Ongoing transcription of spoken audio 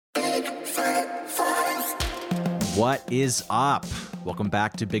What is up? Welcome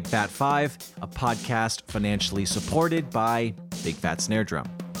back to Big Fat 5, a podcast financially supported by Big Fat Snare Drum.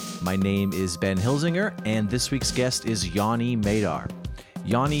 My name is Ben Hilsinger, and this week's guest is Yoni Madar.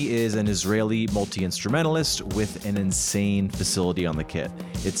 Yoni is an Israeli multi-instrumentalist with an insane facility on the kit.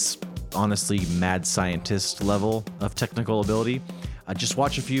 It's honestly mad scientist level of technical ability. Just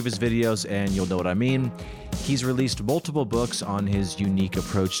watch a few of his videos and you'll know what I mean. He's released multiple books on his unique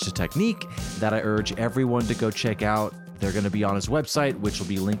approach to technique that I urge everyone to go check out. They're going to be on his website, which will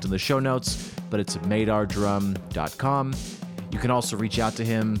be linked in the show notes, but it's madardrum.com. You can also reach out to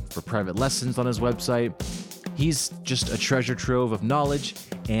him for private lessons on his website. He's just a treasure trove of knowledge,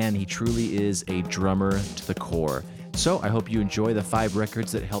 and he truly is a drummer to the core. So I hope you enjoy the 5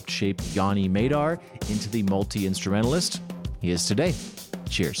 records that helped shape Yoni Madar into the multi-instrumentalist he is today.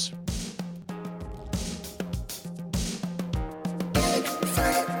 Cheers.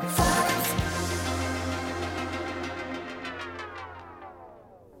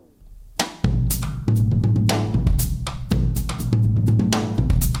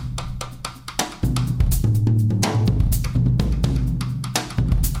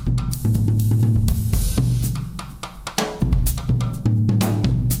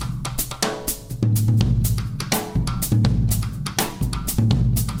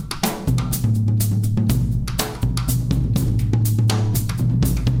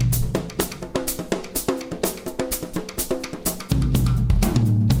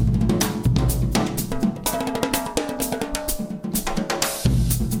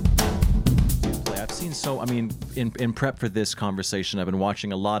 In prep for this conversation, I've been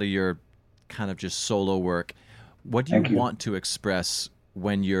watching a lot of your kind of just solo work. What do you want to express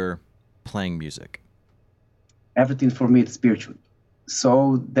when you're playing music? Everything for me is spiritual.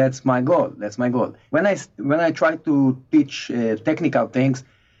 So that's my goal. When I try to teach technical things,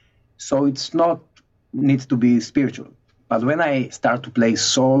 so it's not needs to be spiritual. But when I start to play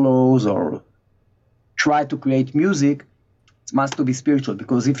solos or try to create music, it must to be spiritual,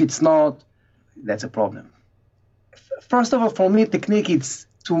 because if it's not, that's a problem. First of all, for me, technique is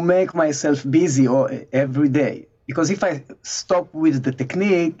to make myself busy every day. Because if I stop with the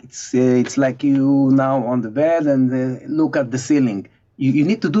technique, it's like you now on the bed and look at the ceiling. You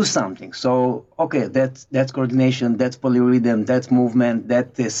need to do something. So, okay, that's coordination, that's polyrhythm, that's movement,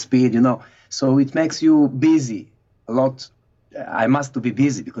 that's speed, So it makes you busy a lot. I must be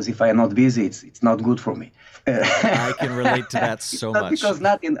busy, because if I'm not busy, it's not good for me. I can relate to that so much. Because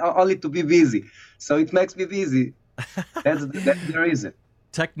nothing, only to be busy. So it makes me busy. That's the reason.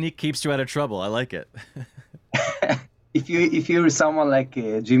 Technique keeps you out of trouble. I like it. If you're someone like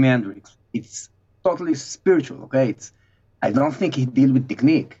Jimi Hendrix, it's totally spiritual. Okay, I don't think he deal with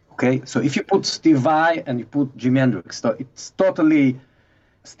technique. Okay, so if you put Steve Vai and you put Jimi Hendrix, so it's totally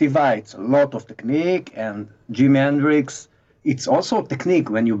Steve Vai. It's a lot of technique, and Jimi Hendrix, it's also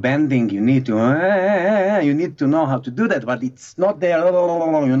technique. When you're bending, you need to know how to do that, but it's not there.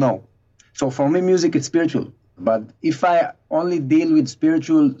 So for me, music is spiritual. But if I only deal with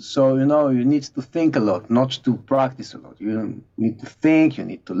spiritual, so, you need to think a lot, not to practice a lot. You need to think, you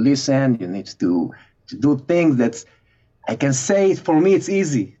need to listen, you need to do things that I can say. For me, it's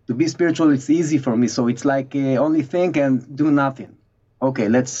easy. To be spiritual, it's easy for me. So it's like only think and do nothing. Okay,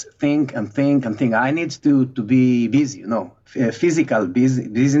 let's think and think and think. I need to be busy, physical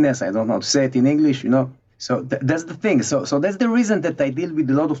busyness. I don't know how to say it in English, So that's the thing. So that's the reason that I deal with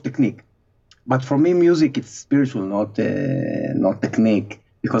a lot of technique. But for me, music is spiritual, not technique.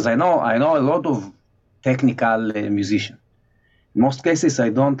 Because I know a lot of technical musicians. In most cases, I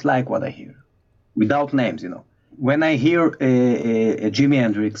don't like what I hear, without names, When I hear a Jimi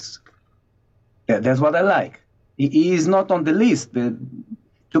Hendrix, that's what I like. He is not on the list. It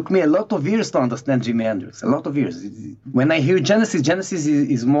took me a lot of years to understand Jimi Hendrix, a lot of years. When I hear Genesis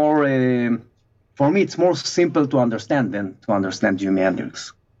is more, for me, it's more simple to understand than to understand Jimi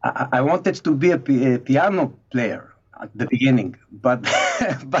Hendrix. I wanted to be a piano player at the beginning, but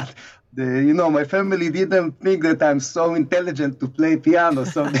my family didn't think that I'm so intelligent to play piano,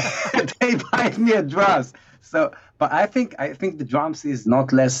 so they buy me a drums. So, but I think the drums is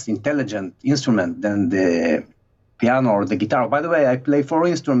not less intelligent instrument than the piano or the guitar. By the way, I play 4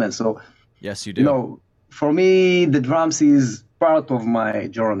 instruments, so yes, you do. For me, the drums is part of my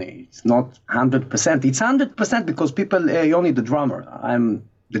journey. It's not 100%. It's 100% because people, Yoni the drummer. I'm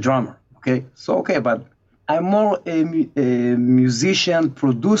the drummer, okay? So, okay, but I'm more a musician,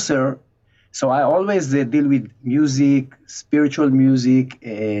 producer, so I always deal with music, spiritual music,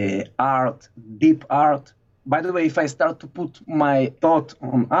 art, deep art. By the way, if I start to put my thought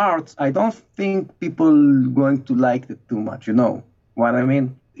on art, I don't think people going to like it too much, what I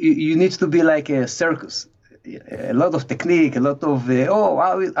mean? you need to be like a circus. A lot of technique, a lot of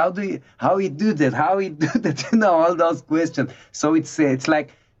how he do that, all those questions. So it's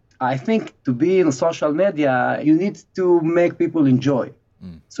like, I think to be in social media, you need to make people enjoy.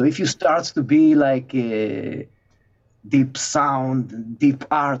 So if you start to be like deep sound, deep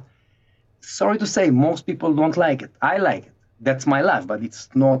art, sorry to say, most people don't like it. I like it. That's my life, but it's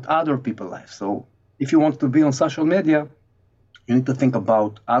not other people's life. So if you want to be on social media, you need to think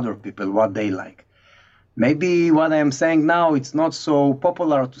about other people, what they like. Maybe what I'm saying now, it's not so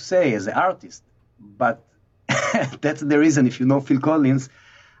popular to say as an artist, but that's the reason. If you know Phil Collins,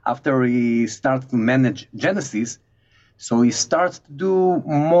 after he started to manage Genesis, so he starts to do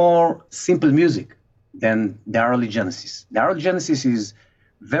more simple music than the early Genesis. The early Genesis is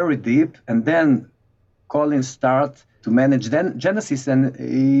very deep, and then Collins started to manage Genesis, and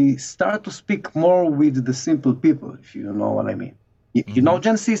he started to speak more with the simple people, if you know what I mean. You know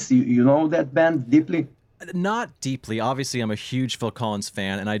Genesis? You know that band deeply? Not deeply. Obviously, I'm a huge Phil Collins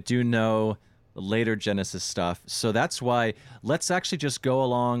fan, and I do know the later Genesis stuff. So that's why let's actually just go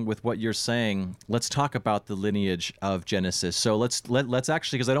along with what you're saying. Let's talk about the lineage of Genesis. So let's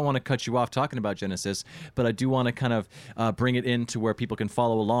actually, because I don't want to cut you off talking about Genesis, but I do want to kind of bring it into where people can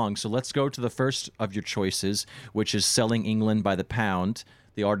follow along. So let's go to the first of your choices, which is Selling England by the Pound.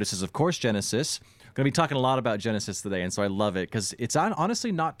 The artist is, of course, Genesis. Going to be talking a lot about Genesis today, and so I love it because it's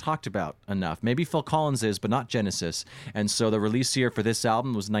honestly not talked about enough. Maybe Phil Collins is, but not Genesis. And so the release year for this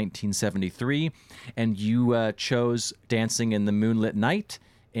album was 1973, and you chose Dancing in the Moonlit Night,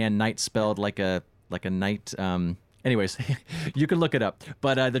 and night spelled like a night. Anyways, you can look it up.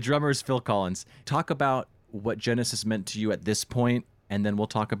 But the drummer is Phil Collins. Talk about what Genesis meant to you at this point, and then we'll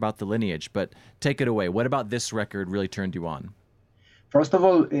talk about the lineage. But take it away. What about this record really turned you on? First of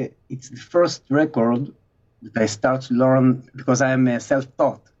all, it's the first record that I start to learn because I'm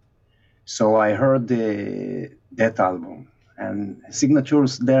self-taught. So I heard that album, and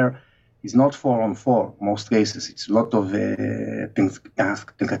signatures there is not 4/4. Most cases, it's a lot of things,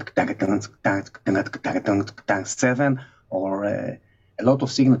 7 or a lot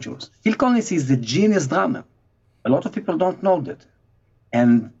of signatures. Phil Collins is a genius drummer. A lot of people don't know that.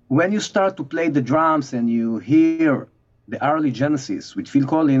 And when you start to play the drums and you hear the early Genesis with Phil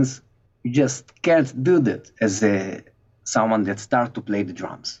Collins, you just can't do that as someone that starts to play the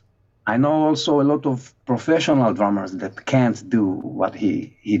drums. I know also a lot of professional drummers that can't do what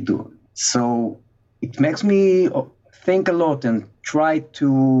he do. So it makes me think a lot and try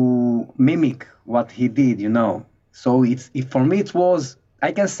to mimic what he did, So for me it was,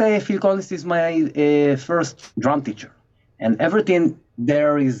 I can say Phil Collins is my first drum teacher. And everything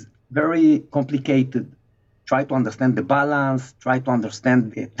there is very complicated. Try to understand the balance, try to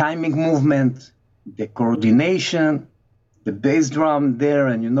understand the timing movement, the coordination, the bass drum there,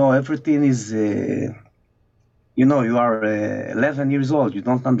 and everything is, you are 11 years old, you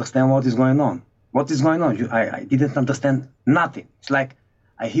don't understand what is going on. What is going on? I didn't understand nothing. It's like,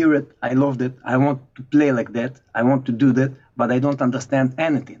 I hear it, I loved it, I want to play like that, I want to do that, but I don't understand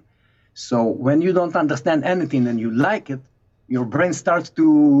anything. So when you don't understand anything and you like it, your brain starts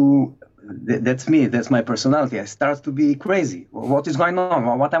to, that's me, that's my personality. I start to be crazy. What is going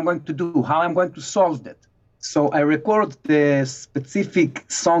on? What I'm going to do? How I'm going to solve that? So I record the specific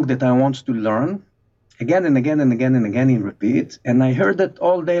song that I want to learn again and again and again and again in repeat. And I heard that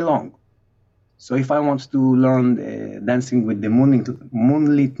all day long. So if I want to learn Dancing with the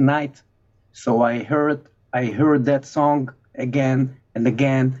Moonlit Night, so I heard that song again and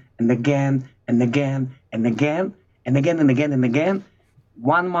again and again and again and again and again and again and again.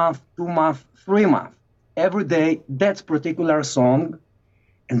 1 month, 2 months, 3 months. Every day, that particular song.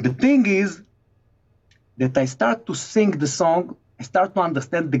 And the thing is that I start to sing the song, I start to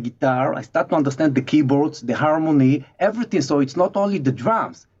understand the guitar, I start to understand the keyboards, the harmony, everything. So it's not only the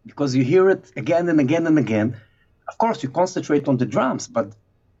drums, because you hear it again and again and again. Of course, you concentrate on the drums, but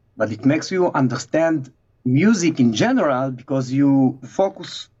it makes you understand music in general because you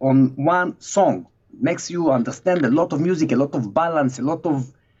focus on one song. Makes you understand a lot of music, a lot of balance, a lot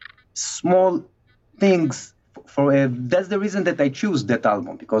of small things. That's the reason that I choose that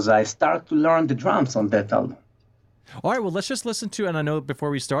album, because I start to learn the drums on that album. All right, well, let's just listen to, and I know before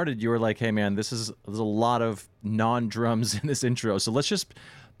we started, you were like, hey, man, there's a lot of non-drums in this intro. So let's just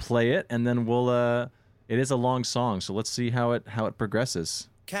play it, and then it is a long song, so let's see how it progresses.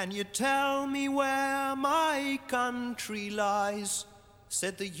 Can you tell me where my country lies?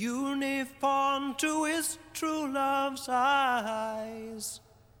 Said the unicorn to his true love's eyes.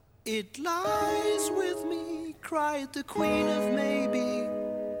 It lies with me, cried the queen of Maybe.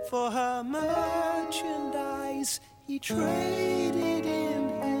 For her merchandise he traded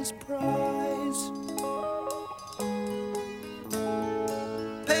in his prize.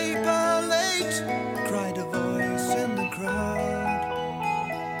 Paper late, cried a voice in the crowd.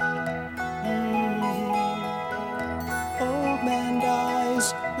 Old man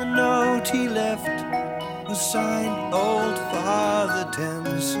dies, the note he left was signed Old Father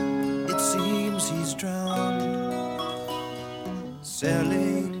Thames. It seems he's drowned,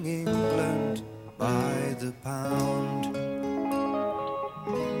 selling England by the pound.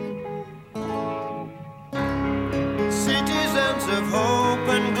 Citizens of hope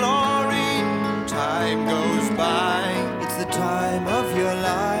and glory, time goes by. It's the time of your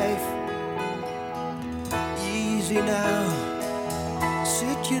life. Easy now,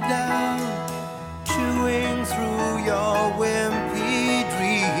 sit you down, chewing through your wimpy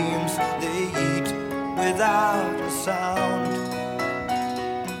dreams. They eat without a sound,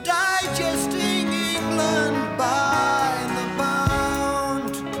 digesting England by the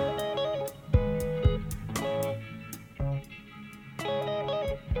pound.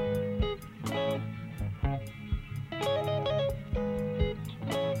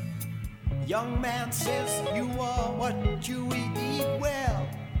 Young man says you are what you eat well.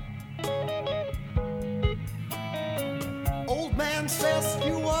 Old man says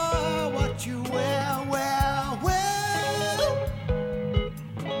you are what you wear. Well, well,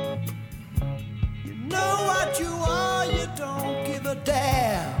 you know what you are, you don't give a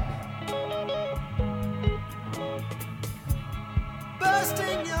damn.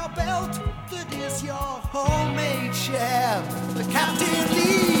 Bursting your belt, that is your homemade sham. The captain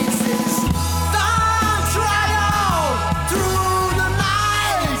leads his dawn trial through the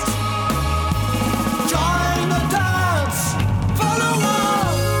night. Join the dance, follow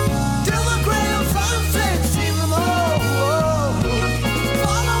on till the gray of sunset sees them all.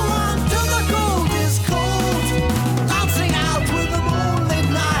 Follow on till the gold is cold, dancing out with the moonlit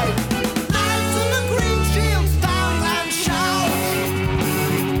night. Knights in the green shields stand and shout.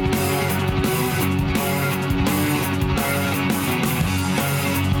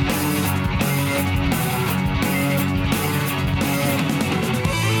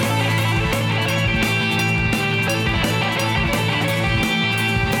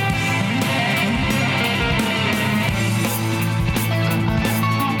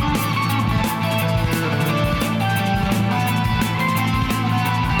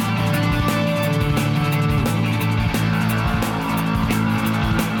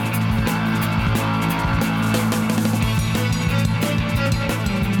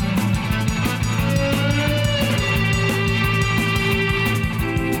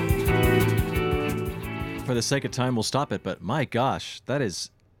 For the sake of time, we'll stop it. But my gosh, that is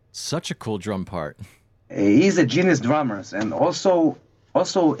such a cool drum part. He's a genius drummer, and also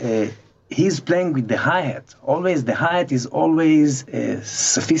he's playing with the hi-hat. Always the hi-hat is always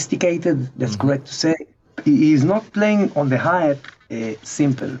sophisticated. That's correct to say. He's not playing on the hi-hat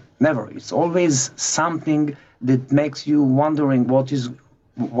simple. Never. It's always something that makes you wondering what he's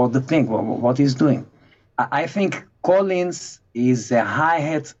doing. I think Collins is a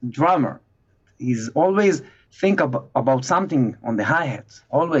hi-hat drummer. He's always think about something on the hi-hat,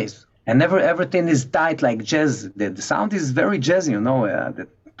 always. And never everything is tight like jazz. The sound is very jazzy, you know. The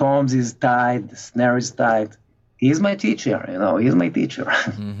toms is tight, the snare is tight. He's my teacher, you know. He's my teacher.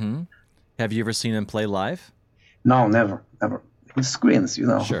 Mm-hmm. Have you ever seen him play live? No, never. He screens, you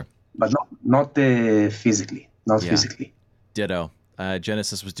know. Sure. But not physically. Not physically. Ditto.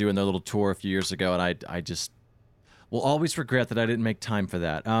 Genesis was doing their little tour a few years ago, and I just will always regret that I didn't make time for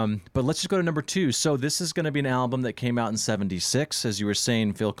that. But let's just go to number 2. So this is going to be an album that came out in 76. As you were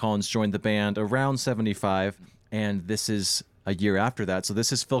saying, Phil Collins joined the band around 75, and this is a year after that. So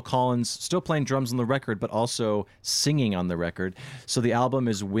this is Phil Collins still playing drums on the record, but also singing on the record. So the album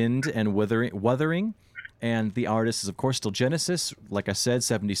is Wind and Wuthering, and the artist is, of course, still Genesis. Like I said,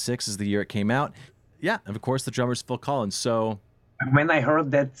 76 is the year it came out. Yeah, and of course, the drummer is Phil Collins. So when I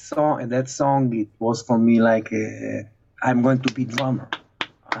heard that song, it was for me like, I'm going to be drummer.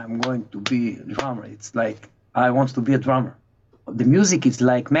 I'm going to be a drummer. It's like, I want to be a drummer. The music is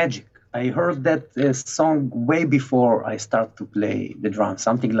like magic. I heard that song way before I start to play the drums,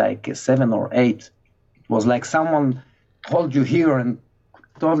 something like 7 or 8. It was like someone hold you here and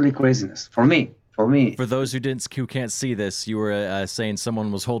totally craziness. For me. For those who can't see this, you were saying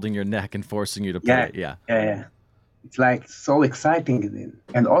someone was holding your neck and forcing you to play. Yeah. It's like so exciting.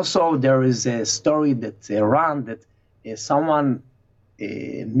 And also there is a story that ran that someone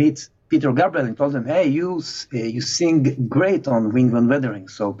meets Peter Gabriel and told him, hey, you sing great on Wind and Wuthering.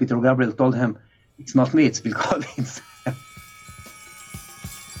 So Peter Gabriel told him, it's not me, it's Phil Collins.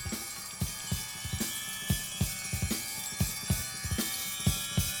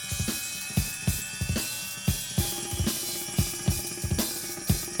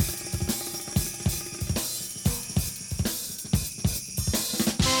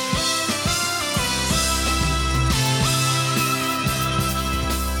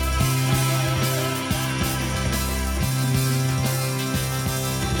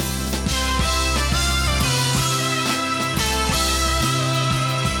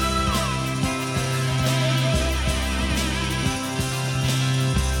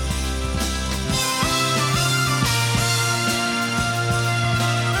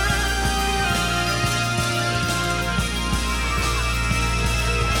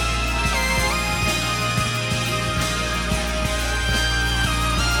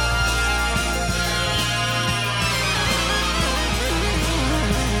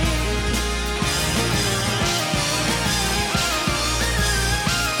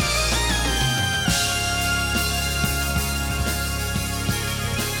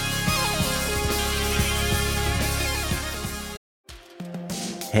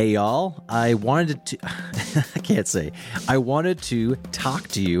 Hey y'all, I wanted to talk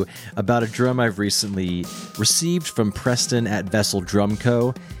to you about a drum I've recently received from Preston at Vessel Drum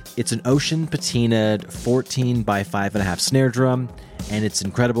Co. It's an ocean patinaed 14 by 5.5 snare drum, and it's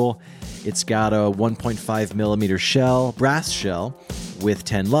incredible. It's got a 1.5 millimeter shell, brass shell, with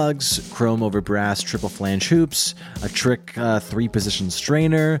 10 lugs, chrome over brass triple flange hoops, a trick 3-position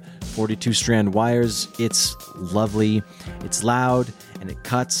strainer, 42 strand wires. It's lovely, it's loud, and it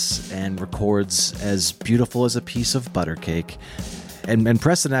cuts and records as beautiful as a piece of butter cake. And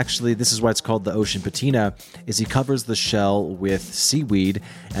Preston, actually, this is why it's called the ocean patina, is he covers the shell with seaweed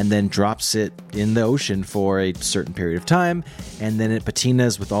and then drops it in the ocean for a certain period of time, and then it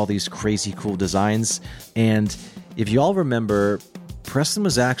patinas with all these crazy cool designs. And if you all remember, Preston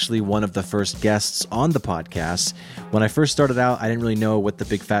was actually one of the first guests on the podcast. When I first started out, I didn't really know what the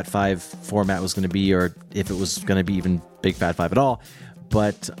Big Fat 5 format was going to be, or if it was going to be even Big Fat 5 at all.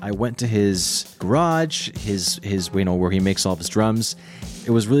 But I went to his garage, his where he makes all of his drums.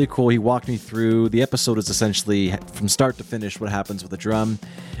 It was really cool. He walked me through. The episode is essentially from start to finish what happens with a drum,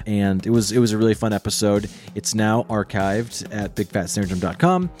 and it was a really fun episode. It's now archived at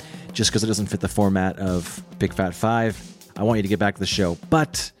bigfatsnaredrum.com, just because it doesn't fit the format of Big Fat 5. I want you to get back to the show,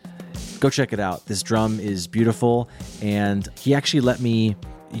 but go check it out. This drum is beautiful, and he actually let me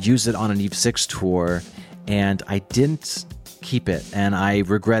use it on an Eve 6 tour, and I didn't keep it, and I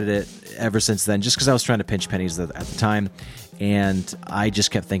regretted it ever since then, just because I was trying to pinch pennies at the time, and I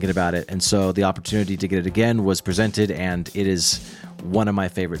just kept thinking about it. And so the opportunity to get it again was presented, and it is one of my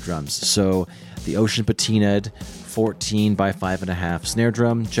favorite drums. So the ocean patinaed 14 by 5.5 snare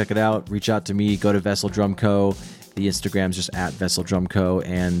drum, check it out. Reach out to me, go to Vessel Drum Co. The Instagram's just at Vessel Drum Co.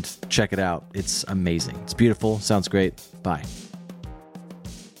 and check it out. It's amazing. It's beautiful. Sounds great. Bye.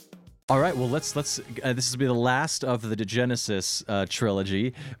 All right, well, let's. This will be the last of the Genesis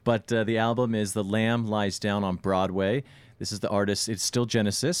trilogy, but the album is The Lamb Lies Down on Broadway. This is the artist. It's still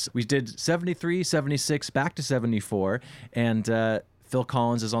Genesis. We did 73, 76, back to 74, and Phil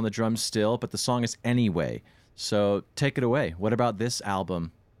Collins is on the drums still, but the song is Anyway. So take it away. What about this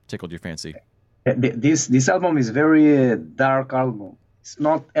album tickled your fancy? This album is very dark album. It's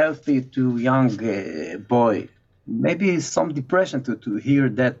not healthy to young boy. Maybe some depression to hear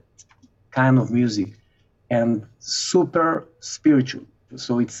that kind of music, and super spiritual.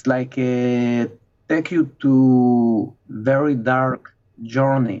 So it's like take you to very dark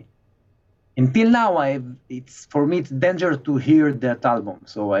journey. Until now, it's for me it's danger to hear that album.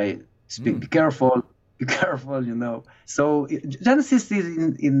 So I speak, be careful, you know. So Genesis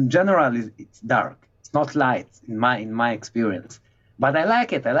is in general it's dark. It's not light in my experience. But I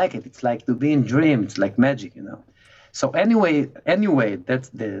like it. It's like to be in dream. It's like magic, you know. So anyway, that's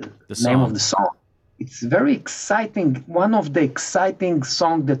the name of the song. It's very exciting. One of the exciting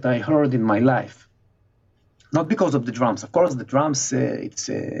songs that I heard in my life. Not because of the drums. Of course, the drums, it's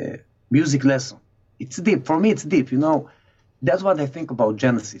a music lesson. It's deep. For me, it's deep, you know. That's what I think about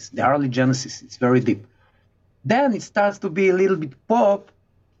Genesis, the early Genesis. It's very deep. Then it starts to be a little bit pop,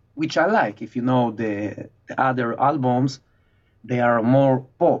 which I like. If you know the other albums, they are more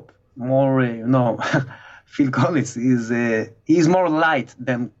pop, more, you know... Phil Collins is more light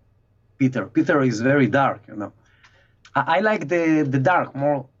than Peter. Peter is very dark, you know. I like the dark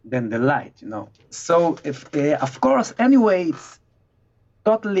more than the light, you know. So, of course, anyway, it's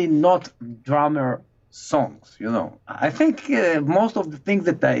totally not drummer songs, you know. I think most of the things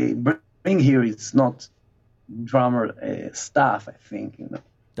that I bring here is not drummer stuff, I think, you know.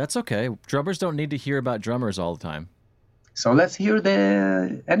 That's okay. Drummers don't need to hear about drummers all the time. So let's hear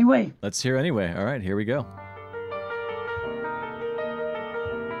Anyway. Let's hear Anyway. All right, here we go.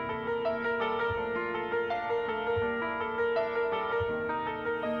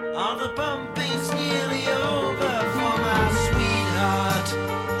 All the pumping's nearly over for my sweetheart.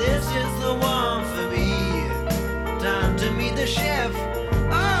 This is the one for me. Time to meet the chef.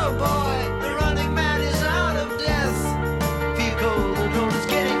 Oh boy, the running man is out of death. Feel cold, the road is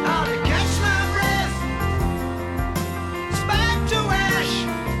getting hard to catch my breath. It's back to ash.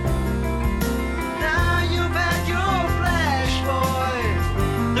 Now you've had your flash, boy.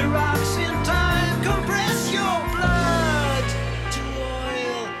 The rocks in time compress your blood to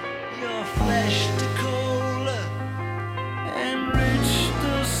oil, your flesh to coal, enrich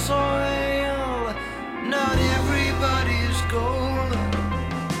the soil. Not everybody's gold.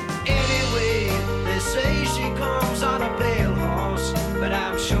 Anyway, they say she comes on a pale horse, but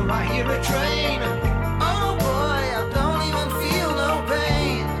I'm sure I hear a train. Oh boy, I don't even feel no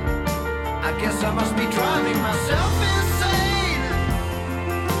pain. I guess I must be driving myself insane.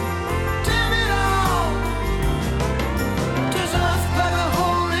 Damn it all, does earth play a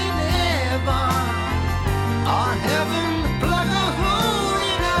hole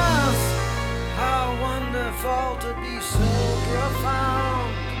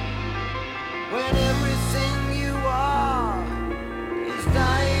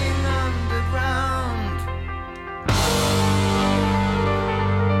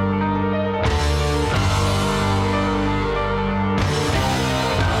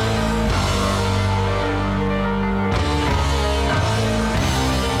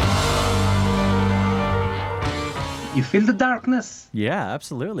You feel the darkness? Yeah,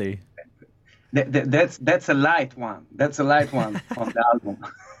 absolutely. That's a light one. That's a light one on the album.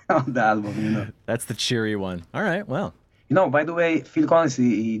 On the album. That's the cheery one. All right, well. By the way, Phil Collins,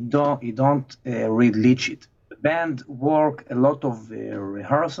 he don't read lead sheet. The band work a lot of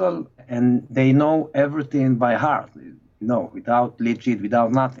rehearsal, and they know everything by heart. Without lead sheet,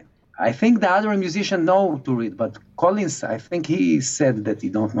 without nothing. I think the other musicians know to read, but Collins, I think he said that he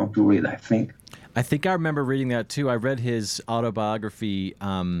don't know to read. I think I remember reading that too. I read his autobiography,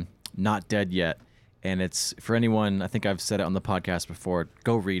 Not Dead Yet. And it's, for anyone, I think I've said it on the podcast before,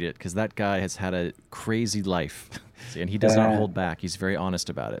 go read it, because that guy has had a crazy life. And he does not hold back. He's very honest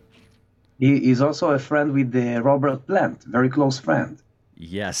about it. He is also a friend with Robert Plant, very close friend.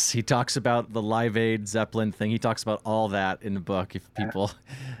 Yes, he talks about the Live Aid Zeppelin thing. He talks about all that in the book. If people,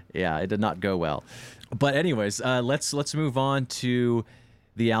 it did not go well. But anyways, let's move on to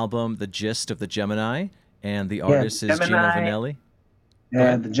the album, The Gist of the Gemini, and the artist is Gino Vannelli.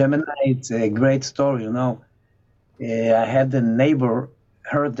 The Gemini, it's a great story, I had a neighbor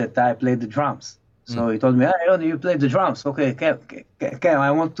heard that I played the drums. So he told me, "Hey, Yoni, you play the drums. Okay,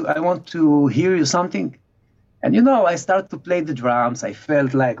 I want to hear you something." And I started to play the drums. I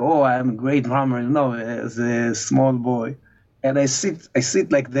felt like, I'm a great drummer, as a small boy. And I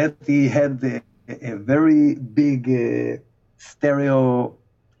sit like that. He had a very big stereo.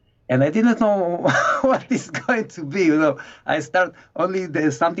 And I didn't know what it's going to be, I start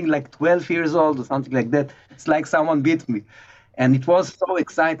only something like 12 years old or something like that. It's like someone beat me. And it was so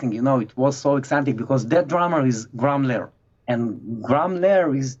exciting, it was so exciting because that drummer is Graham Lair. And Graham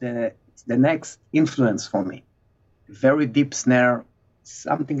Lair is the next influence for me. Very deep snare,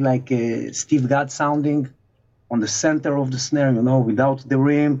 something like Steve Gadd sounding on the center of the snare, without the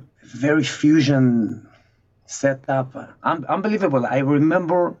rim. Very fusion setup, unbelievable. I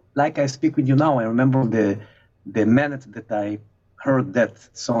remember, like I speak with you now, I remember the minute that I heard that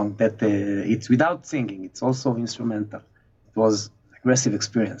song, that it's without singing, it's also instrumental. It was an aggressive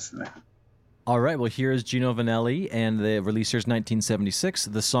experience. All right, well, here is Gino Vannelli, and the release year's 1976.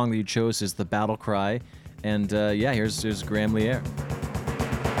 The song that you chose is The Battle Cry, and here's Graham Lair.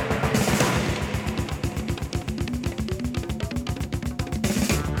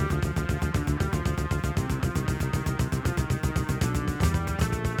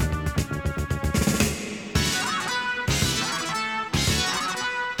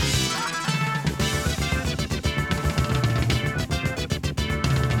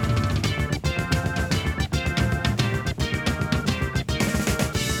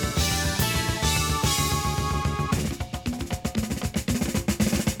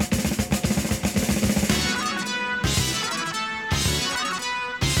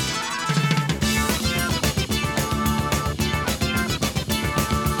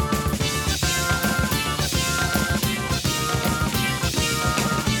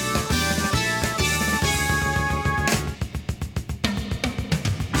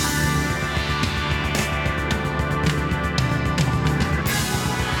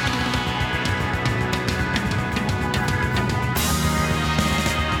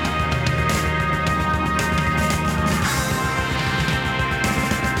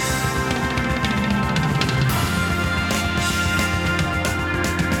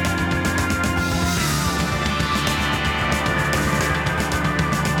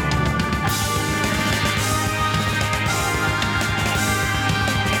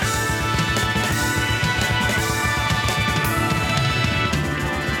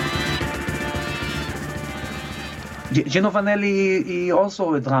 Gino Vannelli is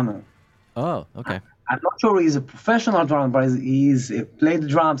also a drummer. Oh, okay. I'm not sure he's a professional drummer, but he's played the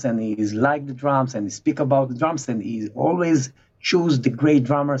drums and he's liked the drums and he speak about the drums and he always choose the great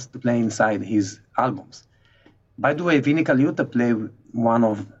drummers to play inside his albums. By the way, Vinny Colaiuta played one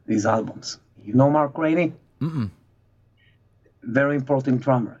of his albums. You know Mark Rainey? Mm-mm. Very important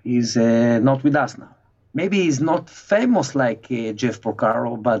drummer. He's not with us now. Maybe he's not famous like Jeff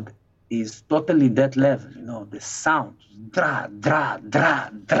Porcaro, but he's totally that level. You know, the sound, dra, dra, dra,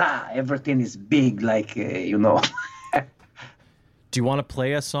 dra. Everything is big, like, you know. Do you want to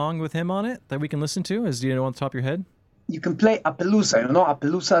play a song with him on it that we can listen to? Do you know on the top of your head? You can play Appaloosa. You know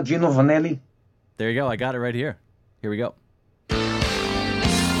Appaloosa, Gino Vannelli? There you go. I got it right here. Here we go.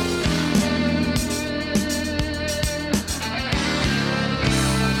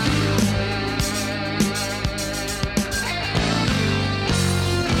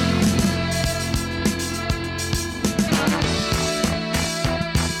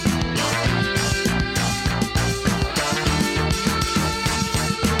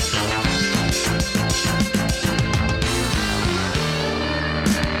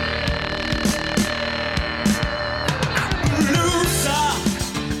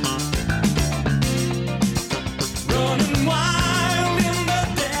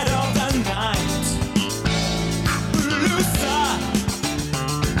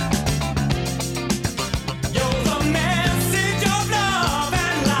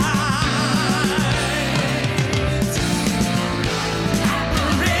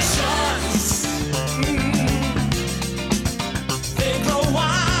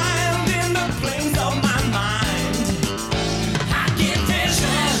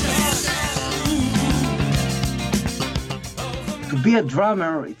 be a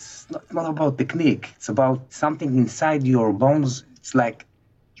drummer, it's not about technique. It's about something inside your bones. It's like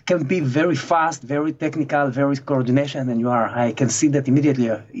you can be very fast, very technical, very coordination, and I can see that immediately.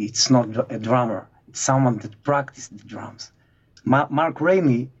 It's not a drummer. It's someone that practiced the drums. Mark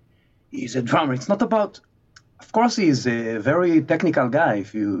Ramey is a drummer. It's not about, of course, he's a very technical guy.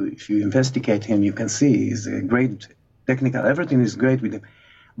 If you investigate him, you can see he's a great technical. Everything is great with him.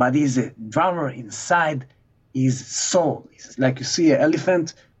 But he's a drummer inside his soul. It's like you see an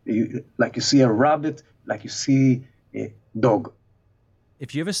elephant, like you see a rabbit, like you see a dog.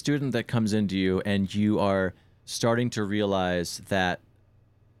 If you have a student that comes into you and you are starting to realize that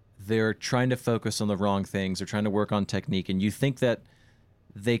they're trying to focus on the wrong things, they're trying to work on technique, and you think that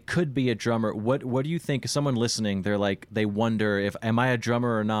they could be a drummer, what do you think? Someone listening, they wonder if, am I a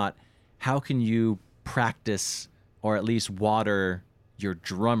drummer or not? How can you practice or at least water your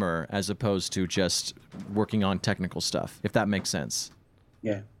drummer as opposed to just working on technical stuff, if that makes sense?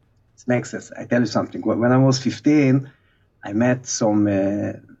 Yeah, it makes sense. I tell you something. When I was 15, I met some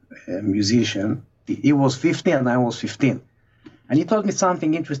musician. He was 50 and I was 15. And he told me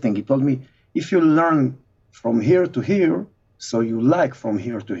something interesting. He told me, if you learn from here to here, so you like from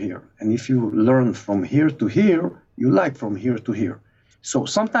here to here. And if you learn from here to here, you like from here to here. So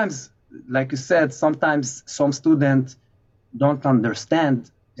sometimes, like you said, sometimes some students don't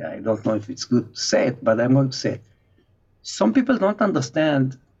understand. I don't know if it's good to say it, but I'm going to say it. Some people don't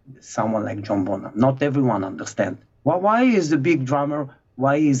understand someone like John Bonham. Not everyone understands. Why is a big drummer?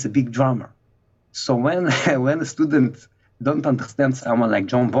 Why is a big drummer? So when a student don't understand someone like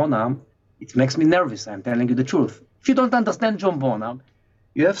John Bonham, it makes me nervous. I'm telling you the truth. If you don't understand John Bonham,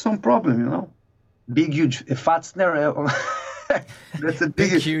 you have some problem, Big, huge, a fat snare. That's a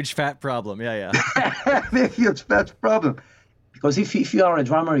big, huge, fat problem. Yeah. Big, huge, fat problem. Because if you are a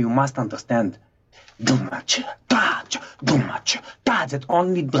drummer, you must understand do much, touch, do much, touch. That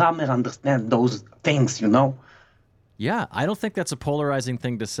only drummer understand those things, Yeah, I don't think that's a polarizing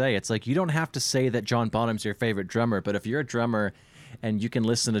thing to say. It's like you don't have to say that John Bonham's your favorite drummer, but if you're a drummer and you can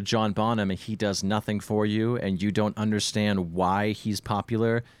listen to John Bonham and he does nothing for you and you don't understand why he's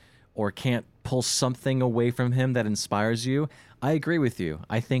popular or can't pull something away from him that inspires you, I agree with you.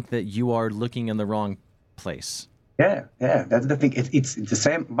 I think that you are looking in the wrong place. Yeah, that's the thing. It's the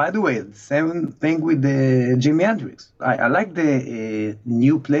same. By the way, the same thing with the Jimi Hendrix. I like the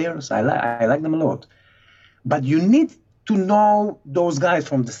new players. I like them a lot. But you need to know those guys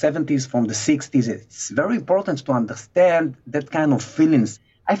from the 70s, from the 60s. It's very important to understand that kind of feelings.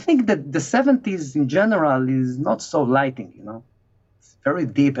 I think that the 70s in general is not so lighting, It's very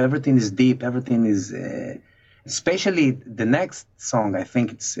deep. Everything is deep. Everything is, especially the next song, I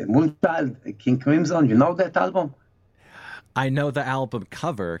think it's Multi-Instrumentalist, King Crimson. You know that album? I know the album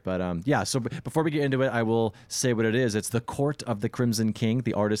cover, but yeah. So before we get into it, I will say what it is. It's The Court of the Crimson King.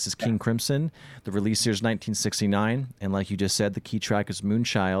 The artist is King Crimson. The release year is 1969. And like you just said, the key track is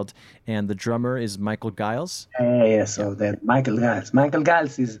Moonchild. And the drummer is Michael Giles. So that Michael Giles. Michael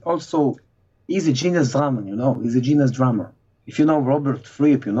Giles he's a genius drummer, He's a genius drummer. If you know Robert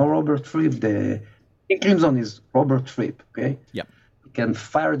Fripp, the King Crimson is Robert Fripp, okay? Yeah. Can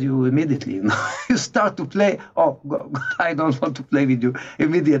fire you immediately. You start to play. Oh, I don't want to play with you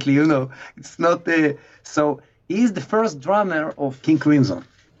immediately. It's not. So he is the first drummer of King Crimson.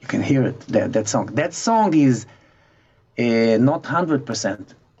 You can hear it. That song. That song is not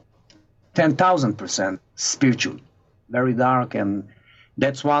 100%, 10,000% spiritual, very dark, and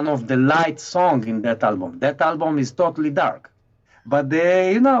that's one of the light songs in that album. That album is totally dark. But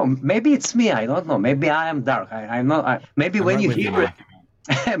maybe it's me. I don't know. Maybe I am dark. I'm not. Maybe when you hear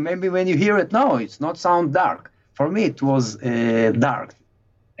it, no, it's not sound dark. For me, it was dark.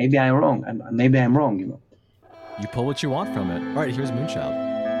 Maybe I'm wrong. Maybe I'm wrong. You pull what you want from it. All right, here's Moonchild.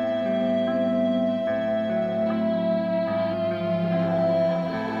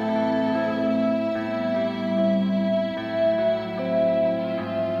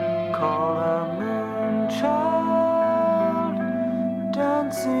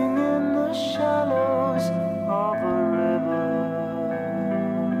 Dancing in the shallows of a river,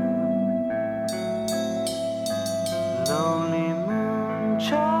 lonely moon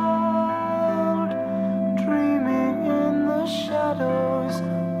child, dreaming in the shadows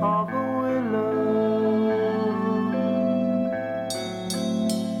of a willow,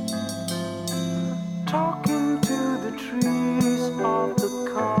 talking to the trees of the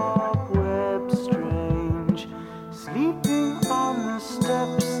cobweb strange, sleeping on the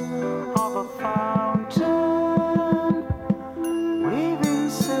steps of a fire.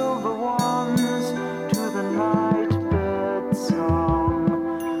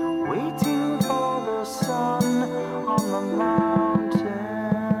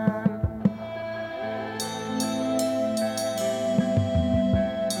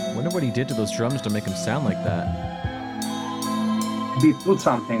 he did to those drums to make them sound like that? We put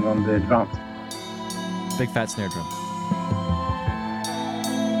something on the drums. Big fat snare drum.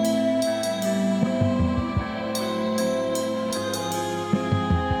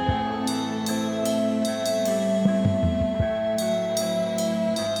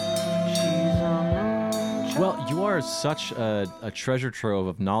 Well, you are such a treasure trove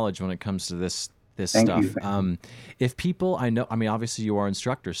of knowledge when it comes to this Thank stuff. you. If people, I mean, obviously you are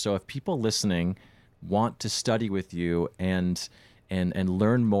instructors, so if people listening want to study with you and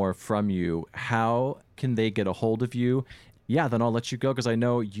learn more from you, how can they get a hold of you? Yeah, then I'll let you go because I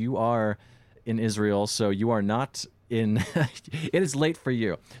know you are in Israel, so you are not in. It is late for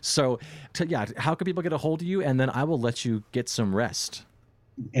you. So, how can people get a hold of you? And then I will let you get some rest.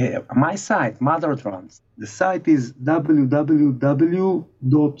 My site, Madar Drums. The site is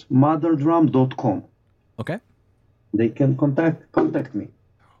www.madardrum.com. Okay. They can contact me.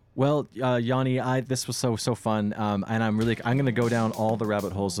 Well, Yoni, this was so fun, and I'm going to go down all the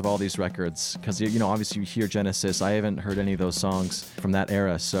rabbit holes of all these records because obviously you hear Genesis. I haven't heard any of those songs from that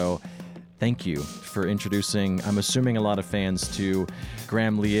era, so thank you for introducing. I'm assuming a lot of fans to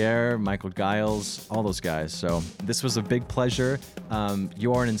Graham Lier, Michael Giles, all those guys. So this was a big pleasure.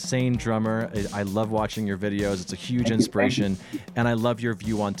 You are an insane drummer. I love watching your videos. It's a huge inspiration, and I love your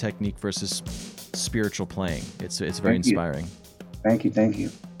view on technique versus spiritual playing. It's very inspiring. Thank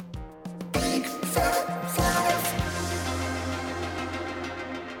you.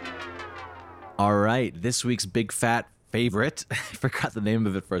 All right, this week's big fat favorite, I forgot the name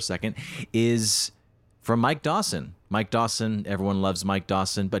of it for a second, is from Mike Dawson. Mike Dawson, everyone loves Mike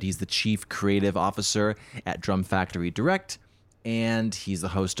Dawson, but he's the chief creative officer at Drum Factory Direct, and he's the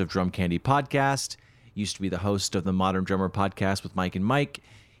host of Drum Candy Podcast, used to be the host of the Modern Drummer Podcast with Mike and Mike.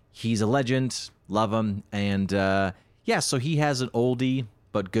 He's a legend, love him, and so he has an oldie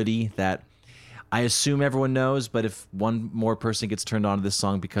but goodie that I assume everyone knows, but if one more person gets turned on to this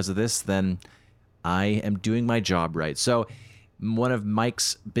song because of this, then I am doing my job right. So one of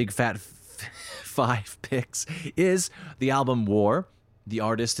Mike's big fat 5 picks is the album War. The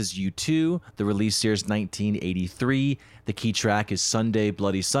artist is U2. The release year is 1983. The key track is Sunday,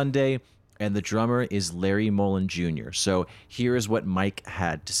 Bloody Sunday. And the drummer is Larry Mullen Jr. So here is what Mike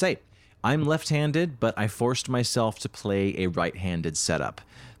had to say. I'm left-handed, but I forced myself to play a right-handed setup.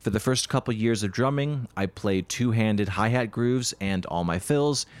 For the first couple years of drumming, I played two-handed hi-hat grooves and all my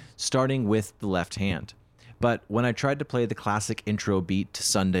fills, starting with the left hand. But when I tried to play the classic intro beat to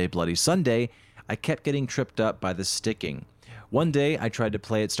Sunday, Bloody Sunday, I kept getting tripped up by the sticking. One day, I tried to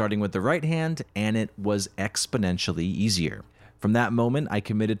play it starting with the right hand, and it was exponentially easier. From that moment, I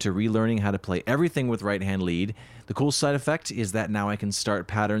committed to relearning how to play everything with right hand lead. The cool side effect is that now I can start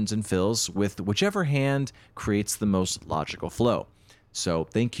patterns and fills with whichever hand creates the most logical flow. So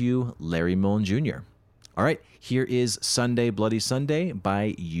thank you, Larry Mullen Jr. All right, here is Sunday, Bloody Sunday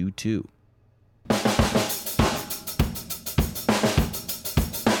by U2.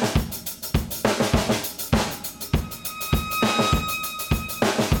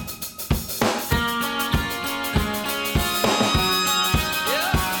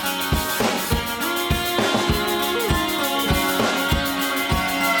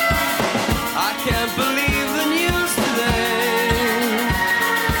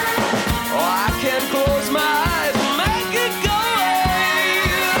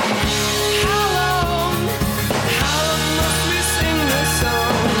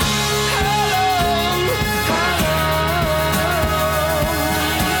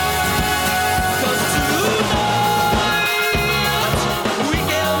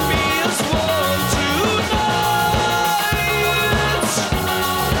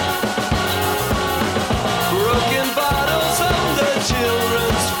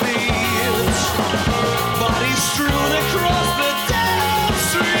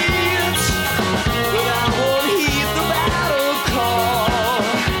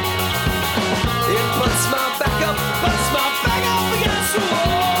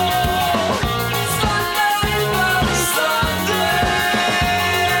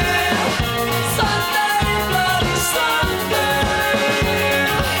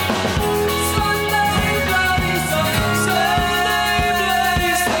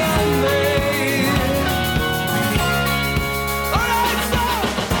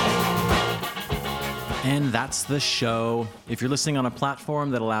 That's the show. If you're listening on a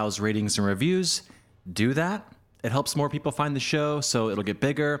platform that allows ratings and reviews, do that. It helps more people find the show, so it'll get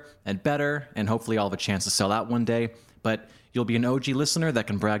bigger and better, and hopefully I'll have a chance to sell out one day. But you'll be an OG listener that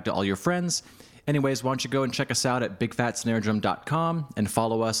can brag to all your friends. Anyways, why don't you go and check us out at bigfatsnaredrum.com and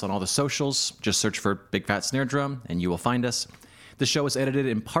follow us on all the socials. Just search for Big Fat Snare Drum, and you will find us. The show is edited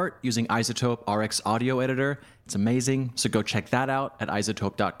in part using Isotope RX Audio Editor. It's amazing, so go check that out at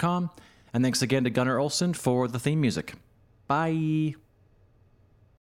isotope.com. And thanks again to Gunnar Olsen for the theme music. Bye!